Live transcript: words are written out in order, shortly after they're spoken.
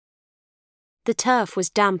The turf was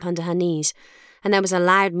damp under her knees, and there was a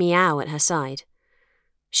loud meow at her side.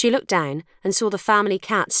 She looked down and saw the family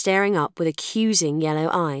cat staring up with accusing yellow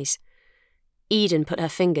eyes. Eden put her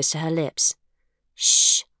fingers to her lips.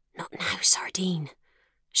 "Shh, not now, Sardine,"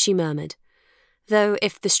 she murmured, though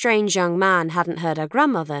if the strange young man hadn't heard her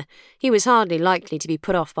grandmother, he was hardly likely to be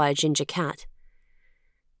put off by a ginger cat.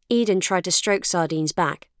 Eden tried to stroke Sardine's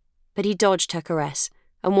back, but he dodged her caress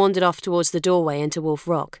and wandered off towards the doorway into Wolf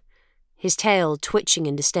Rock, his tail twitching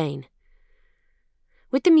in disdain.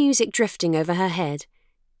 With the music drifting over her head,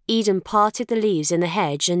 Eden parted the leaves in the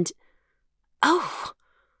hedge and... "Oh!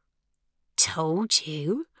 Told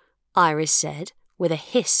you," Iris said, with a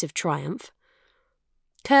hiss of triumph.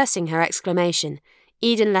 Cursing her exclamation,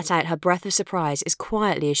 Eden let out her breath of surprise as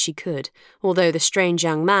quietly as she could, although the strange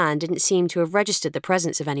young man didn't seem to have registered the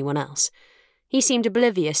presence of anyone else. He seemed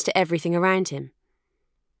oblivious to everything around him.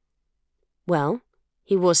 Well,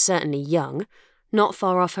 he was certainly young, not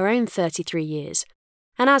far off her own 33 years,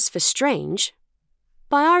 and as for strange,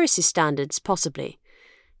 by Iris's standards, possibly.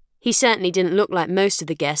 He certainly didn't look like most of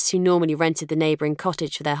the guests who normally rented the neighbouring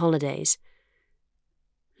cottage for their holidays.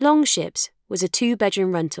 Longships was a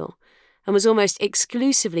 2-bedroom rental and was almost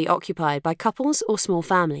exclusively occupied by couples or small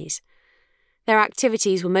families. Their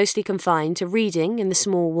activities were mostly confined to reading in the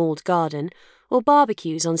small walled garden or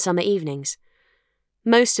barbecues on summer evenings.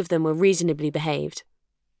 Most of them were reasonably behaved,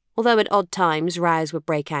 although at odd times rows would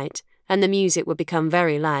break out and the music would become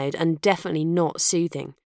very loud and definitely not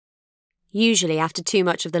soothing, usually after too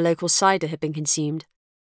much of the local cider had been consumed.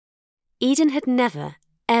 Eden had never,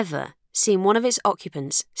 ever seen one of its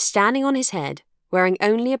occupants standing on his head wearing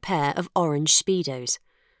only a pair of orange Speedos.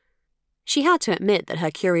 She had to admit that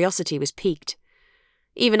her curiosity was piqued.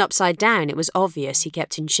 Even upside down, it was obvious he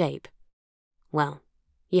kept in shape. Well,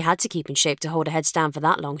 he had to keep in shape to hold a headstand for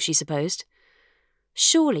that long, she supposed.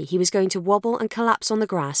 Surely he was going to wobble and collapse on the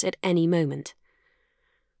grass at any moment.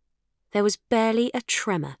 There was barely a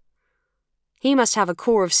tremor. He must have a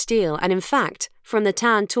core of steel, and in fact, from the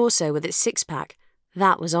tanned torso with its six-pack,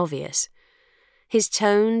 that was obvious. His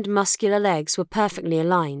toned, muscular legs were perfectly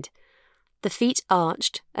aligned, the feet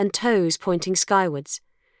arched and toes pointing skywards.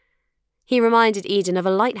 He reminded Eden of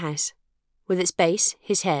a lighthouse, with its base,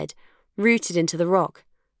 his head, rooted into the rock,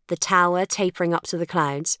 the tower tapering up to the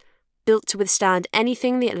clouds, built to withstand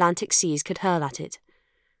anything the Atlantic seas could hurl at it.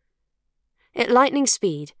 At lightning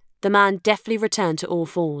speed, the man deftly returned to all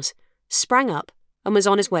fours, sprang up, and was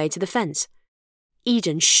on his way to the fence.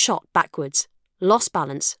 Eden shot backwards, lost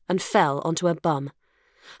balance, and fell onto her bum.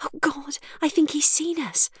 "Oh God, I think he's seen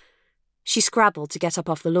us." She scrabbled to get up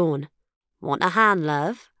off the lawn. "Want a hand,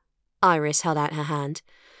 love?" Iris held out her hand.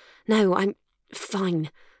 "No, I'm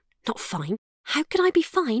fine. Not fine. How can I be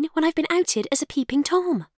fine when I've been outed as a peeping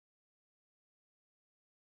Tom?"